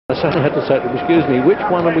I suddenly had to say to him, excuse me, which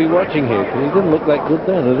one are we watching here? Because he didn't look that good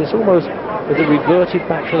then. And it's almost as if reverted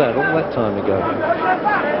back to that all that time ago.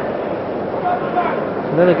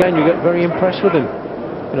 And then again, you get very impressed with him.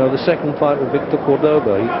 You know, the second fight with Victor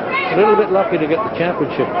Cordoba, he's a little bit lucky to get the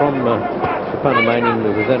championship from the Panamanian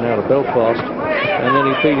who was then out of Belfast, and then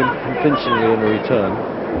he beat him convincingly in return.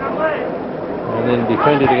 And then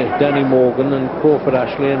defended against Danny Morgan and Crawford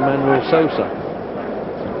Ashley and Manuel Sosa.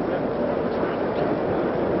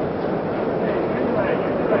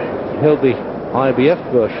 Held the IBF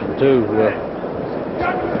version too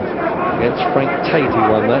against Frank Tate. He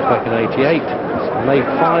won that back in '88. Made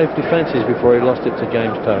 5 defences before he lost it to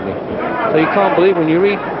James Toney. So you can't believe, when you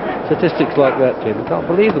read statistics like that, Jim, you can't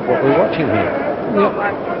believe what we're watching here. Yep.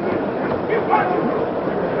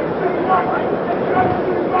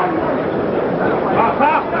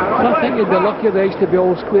 I think you'd be lucky, Reg, to be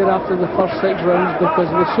all square after the first 6 rounds, because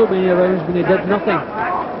there were so many rounds when he did nothing.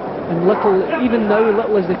 And little, even now,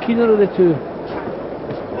 Little is the keener of the two.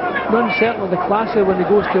 Nunn's certainly the classier when he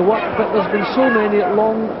goes to work, but there's been so many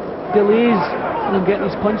long delays in him getting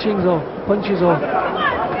his punches off.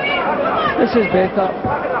 This is better.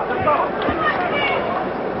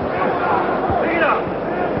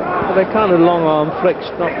 Well, they're kind of long arm flicks,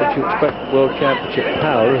 not what you expect World Championship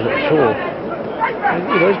power, is it at all? And,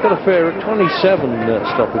 you know, he's got a fair 27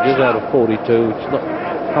 stoppages out of 42, which is not,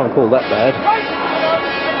 can't call that bad.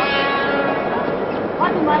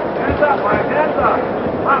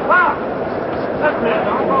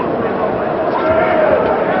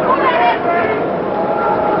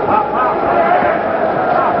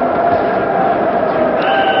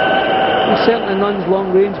 Certainly Nunn's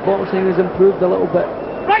long range boxing has improved a little bit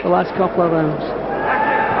the last couple of rounds.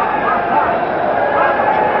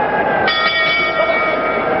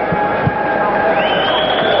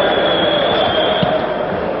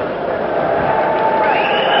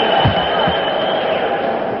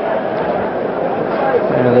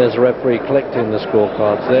 And there's the referee collecting the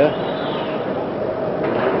scorecards there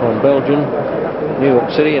from Belgium, New York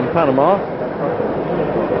City and Panama.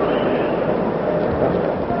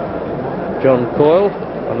 John Coyle,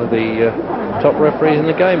 one of the top referees in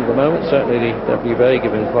the game at the moment. Certainly the WBA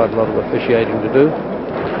giving quite a lot of officiating to do.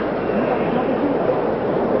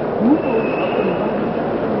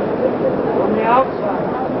 On the outside.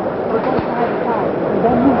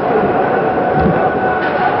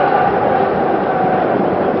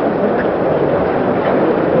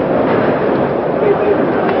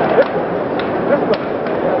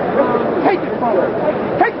 Take it from her.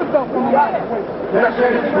 Take the belt from the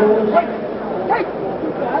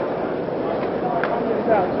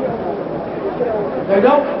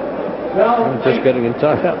Just getting in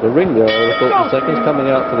time out the ring there, I thought, in seconds,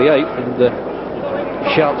 coming out for the 8th, and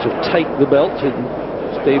shouts of "take the belt" in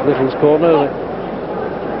Steve Little's corner.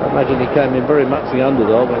 I imagine he came in very much the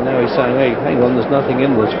underdog, and now he's saying, hey, hang on, there's nothing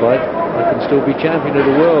in this fight, I can still be champion of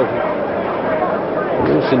the world. A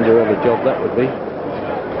real Cinderella job that would be.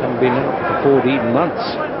 Haven't been out for 14 months.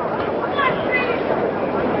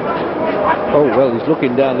 Oh, well, he's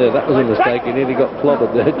looking down there. That was a mistake. He nearly got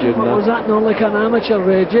clobbered there, Jim. Was that not like an amateur,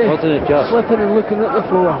 Reggie? Wasn't it just? Slipping and looking at the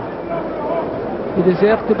floor. He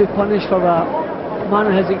deserved to be punished for that.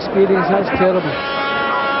 Man of his experience, that's terrible.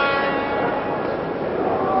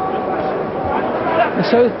 The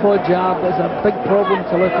southpaw jab is a big problem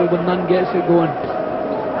to Little when Nunn gets it going.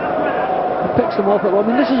 He picks him off at well. I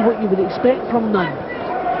mean, this is what you would expect from Nunn.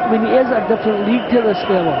 I mean, he is a different league to this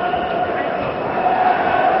fellow.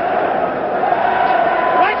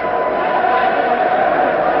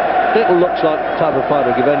 Little looks like the type of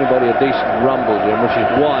fighter to give anybody a decent rumble, Jim, which is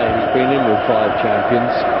why he's been in with 5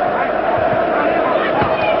 champions.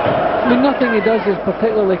 I mean, nothing he does is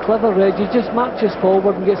particularly clever, Reg. He just marches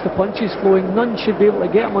forward and gets the punches flowing. Nunn should be able to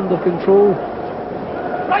get him under control.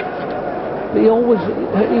 But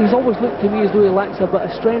he's always looked to me as though he lacks a bit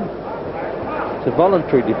of strength. It's a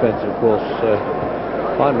voluntary defence, of course,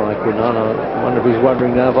 by Michael Nunn. I wonder if he's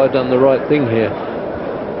wondering now, have I done the right thing here?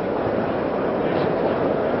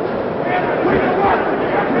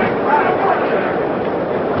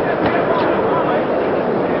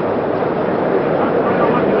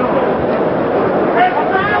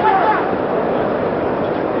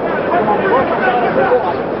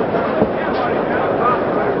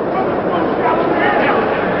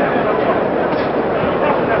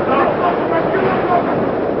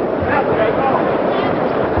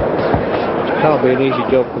 Can't be an easy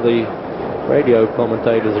job for the radio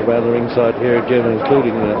commentators around the ringside here, Jim,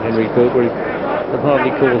 including Henry Cooper. He can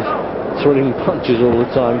hardly call thrilling punches all the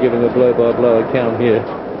time, giving a blow-by-blow account here.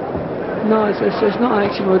 No, it's not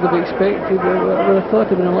action we would have expected. We would have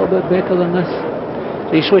thought it would have been a little bit better than this.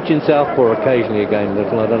 He's switching southpaw occasionally again,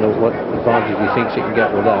 Little. I don't know what advantage he thinks he can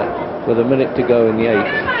get with that. With a minute to go in the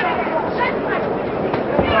 8th.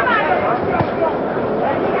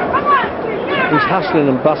 He's hustling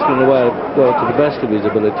and bustling away well to the best of his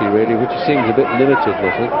ability, really, which seems a bit limited,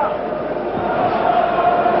 Little.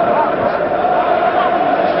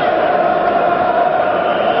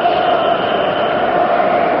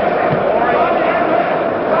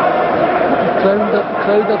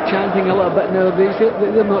 Crowd are chanting a little bit now.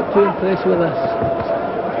 They're not too impressed with this.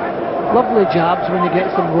 Lovely jabs when he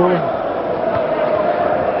gets them rolling.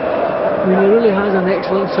 I mean, he really has an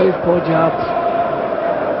excellent southpaw jabs.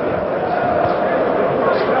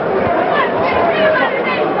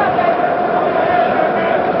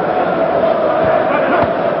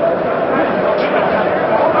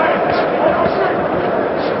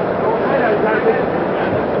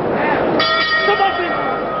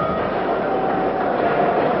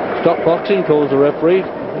 Stop boxing, calls the referee. I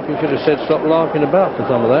think he should have said stop larking about for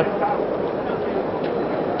some of that.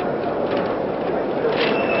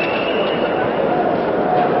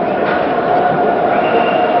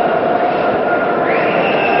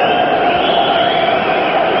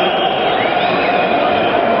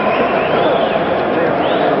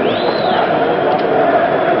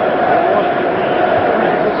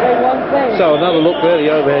 So another look there,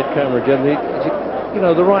 the overhead camera, Jim. You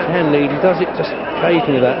know, the right hand lead, he does it just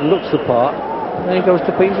occasionally that and looks the part, and then he goes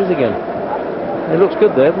to pieces again. He looks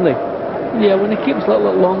good there, doesn't he? Yeah, when he keeps little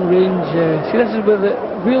at long range. See, this is where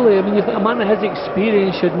really, I mean, a man of his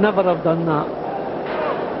experience should never have done that.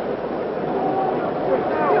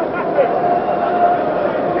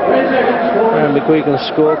 And McGuigan's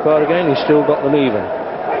scorecard again, he's still got them even.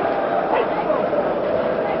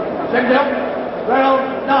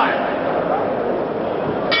 Round 9.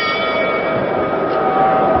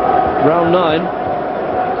 Round 9.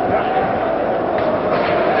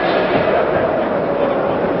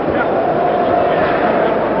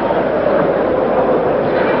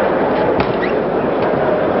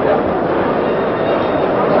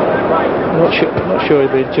 Not sure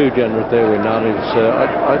he's been too generous there with Nunn. I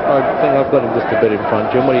think I've got him just a bit in front.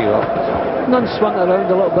 Jim, what do you got? Nunn swung around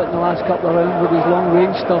a little bit in the last couple of rounds with his long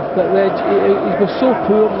range stuff, but Reg, he was so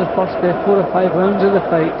poor in the first 4 or 5 rounds of the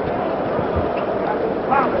fight.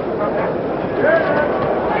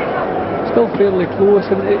 Still fairly close,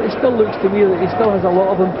 and it still looks to me that he still has a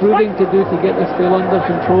lot of improving to do to get this still under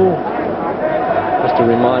control. Just a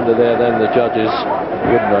reminder there then, the judges,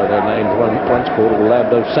 you wouldn't know their names, one's called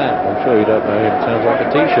Orlando Sam, I'm sure you don't know him, sounds like a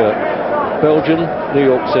t-shirt. Belgium, New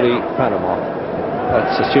York City, Panama.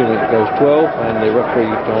 That's assuming it goes 12, and the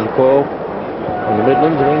referee John Coyle from the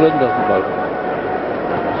Midlands of England doesn't vote.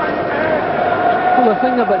 Well, the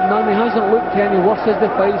thing about Nunn, he hasn't looked any worse as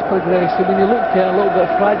the fight's progressed. I mean, he looked a little bit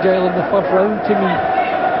fragile in the first round to me,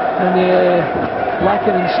 and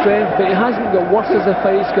lacking in strength, but he hasn't got worse as the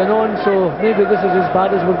fight's gone on, so maybe this is as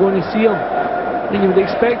bad as we're going to see him. And you would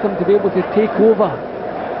expect him to be able to take over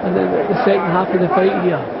in the second half of the fight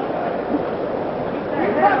here.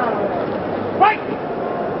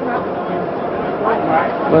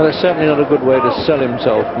 Well, it's certainly not a good way to sell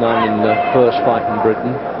himself, Nunn, in the first fight in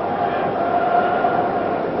Britain.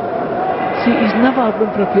 See, he's never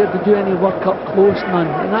been prepared to do any work up close, Nunn,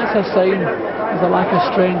 and that's a sign of a lack of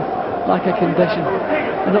strength, lack of condition.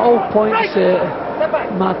 And it all points,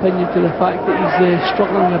 in my opinion, to the fact that he's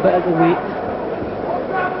struggling a bit at the weight.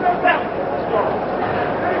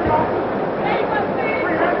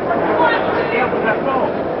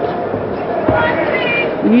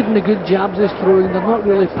 And even the good jabs he's throwing, they're not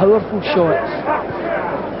really powerful shots.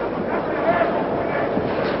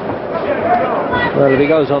 Well, if he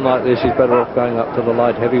goes on like this, he's better off going up to the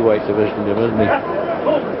light heavyweight division, Jim, isn't he?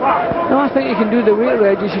 No, I think you can do the weight,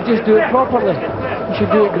 Reg. You should just do it properly. You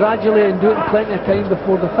should do it gradually and do it in plenty of time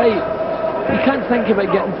before the fight. You can't think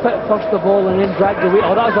about getting fit first of all and then drag the weight.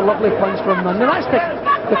 Oh, that was a lovely punch from him. Now that's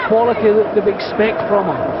the quality that we expect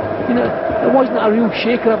from him. You know, it wasn't a real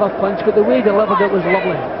shaker of a punch, but the way he delivered it was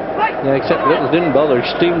lovely. Yeah, except Little didn't bother. He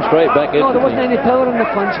steamed straight back in. No, there wasn't any power in the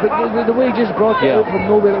punch, but the way he just brought it out from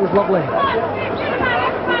nowhere, it was lovely.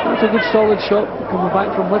 That's a good solid shot coming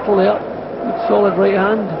back from Little there. Good solid right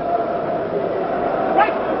hand.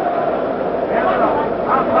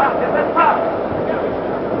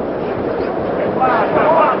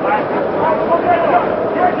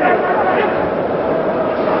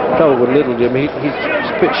 Trouble with Little, Jim, he's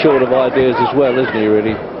a bit short of ideas as well, isn't he,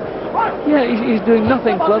 really? Yeah, he's doing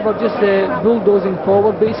nothing clever, just bulldozing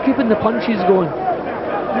forward, but he's keeping the punches going.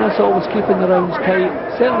 And that's always keeping the rounds tight.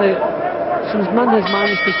 Certainly, since Nunn has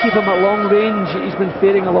managed to keep him at long range, he's been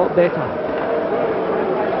faring a lot better.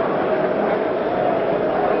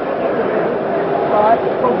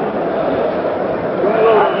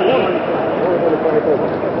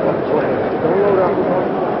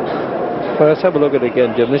 Well, let's have a look at it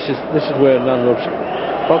again, Jim. This is where Nunn was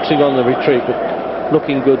boxing on the retreat, but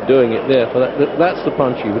looking good doing it there. That's the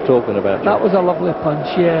punch you were talking about, Jim. That was a lovely punch,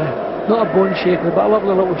 yeah. Not a bone shaker, but a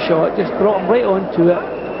lovely little shot. Just brought him right onto it,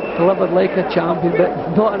 delivered like a champion, but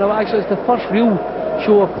not enough. Actually, it's the first real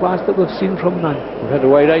show of class that we've seen from Nunn. We've had to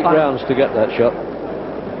wait 8 rounds to get that shot.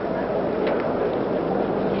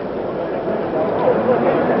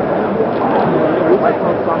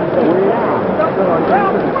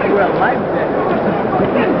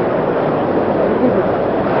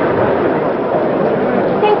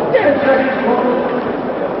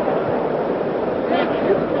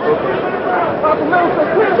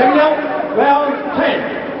 Round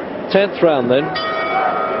 10th round then,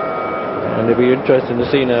 and it'll be interesting to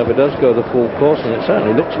see now if it does go the full course, and it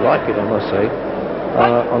certainly looks like it, I must say,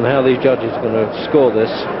 on how these judges are going to score this.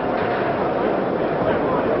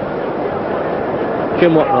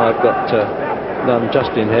 Jim Watt and I have got Nunn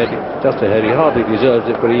just ahead. He hardly deserves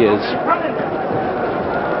it, but he is.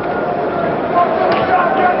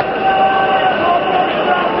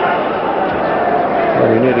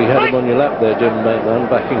 Well, you nearly had him on your lap there, Jim, Nunn,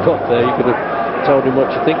 backing off there. You could have told him what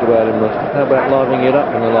you think about him. How about livening it up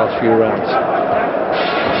in the last few rounds?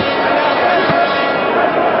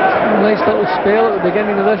 A nice little spell at the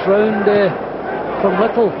beginning of this round from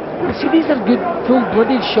Little. You see, these are good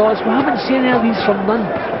full-blooded shots. We haven't seen any of these from Nunn.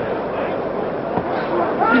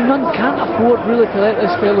 I mean, Nunn can't afford really to let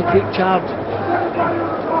this fellow take charge.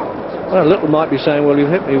 Well, Little might be saying, well, you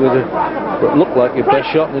hit me with what looked like your best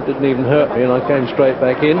shot and it didn't even hurt me, and I came straight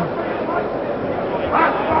back in.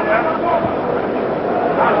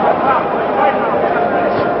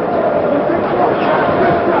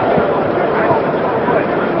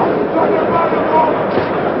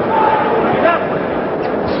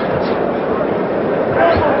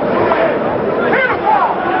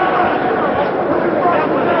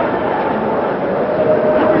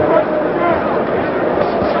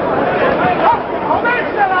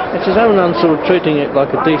 It's his own sort of treating it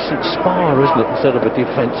like a decent spar, isn't it, instead of a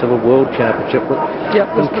defence of a world championship. But yep,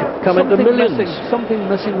 come into millions. Something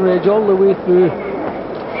missing, Reg, all the way through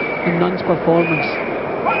in Nunn's performance.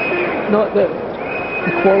 Not the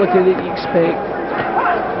quality that you expect.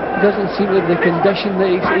 It doesn't seem like the condition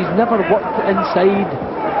that he's never worked inside.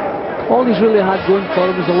 All he's really had going for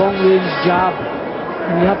him is a long-range jab.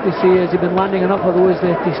 And you have to say, has he been landing enough of those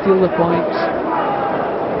to steal the points?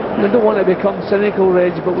 I don't want to become cynical,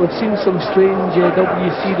 Reg, but we've seen some strange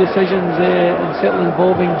WC decisions, and certainly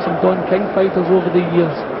involving some Don King fighters over the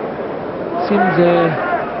years. Seems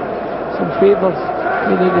some favours.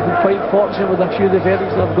 They've been quite fortunate with a few of the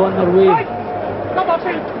verdicts that have gone their way. I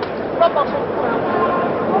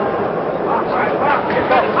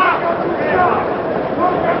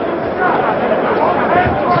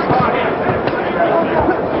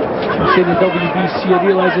say the WBC, I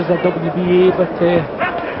realise there's a WBA, but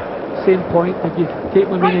same point, if you take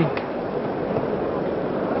my meaning.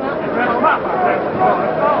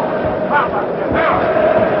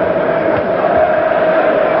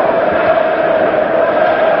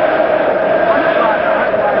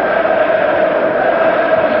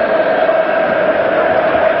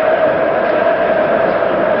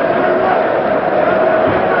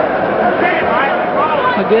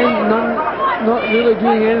 Again, Nunn not really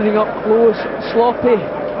doing anything up close, sloppy.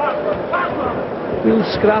 Real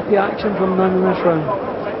scrappy action from Nunn in this round.